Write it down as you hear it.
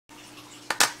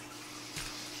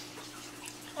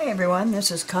Hi everyone,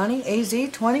 this is Connie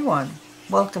AZ21.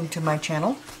 Welcome to my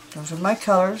channel. Those are my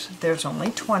colors. There's only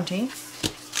 20.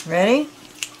 Ready?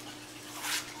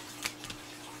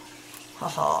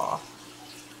 Haha.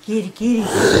 Kitty kitty.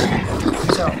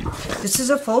 So, this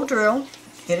is a full drill.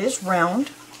 It is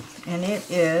round and it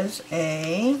is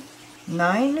a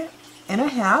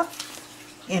 9.5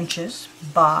 inches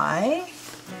by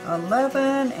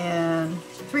 11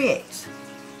 3/8.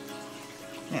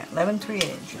 Yeah, 11 3/8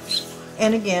 inches.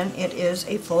 And again, it is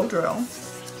a full drill.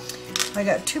 I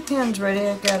got 2 pins ready.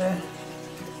 I got of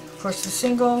course, a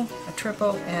single, a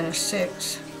triple, and a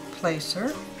 6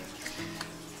 placer.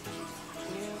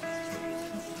 I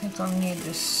think I'll need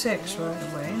the 6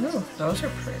 right away. Ooh, those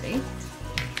are pretty.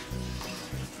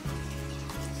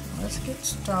 Let's get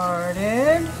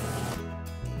started.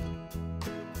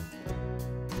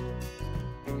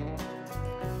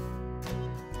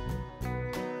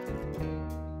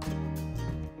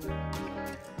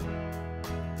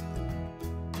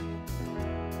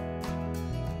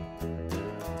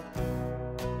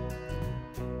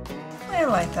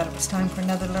 Well, I thought it was time for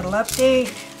another little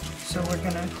update, so we're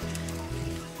gonna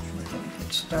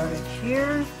get started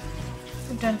here.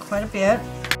 We've done quite a bit.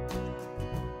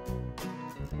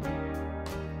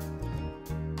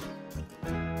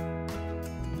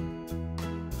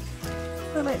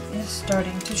 Well, it is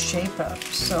starting to shape up,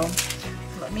 so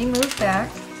let me move back.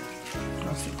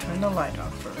 Let's turn the light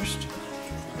off first.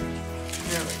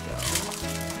 There we go.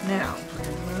 Now, we're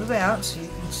gonna move out so you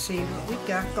can see what we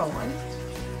got going.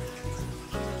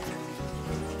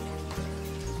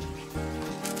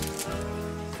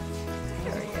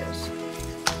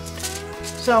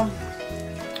 So,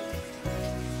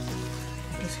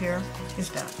 this here is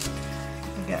done.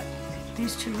 We got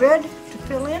these 2 red to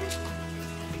fill in.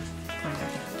 I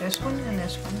got this one and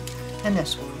this one and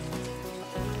this one.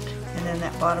 And then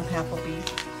that bottom half will be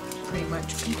pretty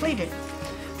much completed.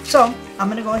 So, I'm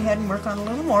going to go ahead and work on a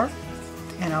little more,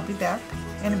 and I'll be back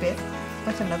in a bit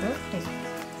with another update.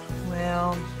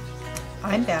 Well,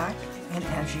 I'm back, and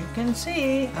as you can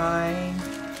see, I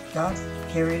got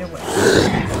carried away.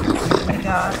 I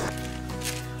got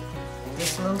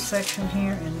this little section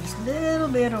here and this little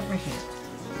bit over here.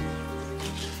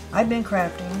 I've been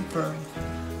crafting for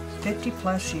 50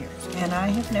 plus years and I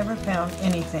have never found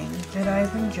anything that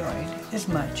I've enjoyed as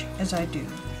much as I do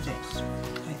this.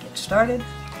 I get started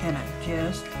and I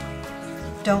just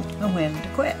don't know when to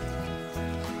quit.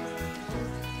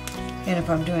 And if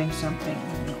I'm doing something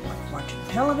like watching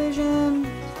television,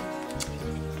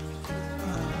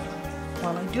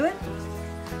 while I do it,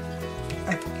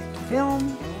 I forget to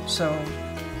film, so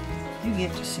you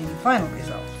get to see the final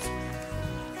results.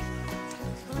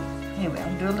 Anyway,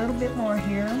 I'll do a little bit more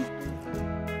here.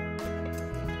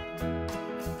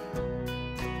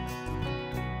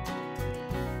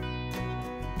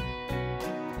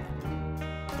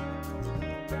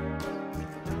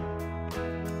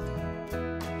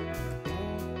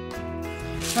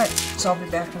 Alright, so I'll be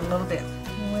back in a little bit.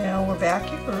 Well, we're back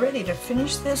here. We're ready to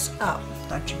finish this up.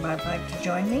 Thought you might like to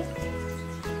join me.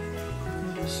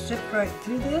 And just zip right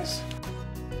through this.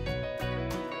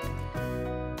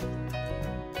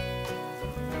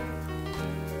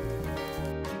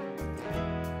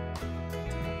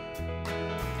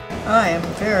 I am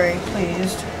very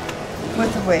pleased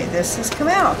with the way this has come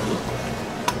out.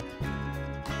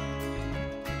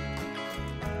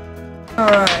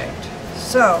 Alright,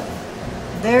 so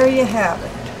there you have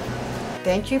it.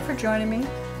 Thank you for joining me.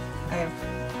 I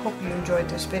hope you enjoyed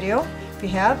this video. If you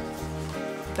have,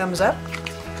 thumbs up.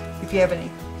 If you have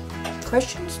any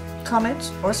questions,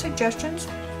 comments, or suggestions,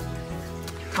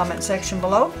 comment section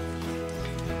below.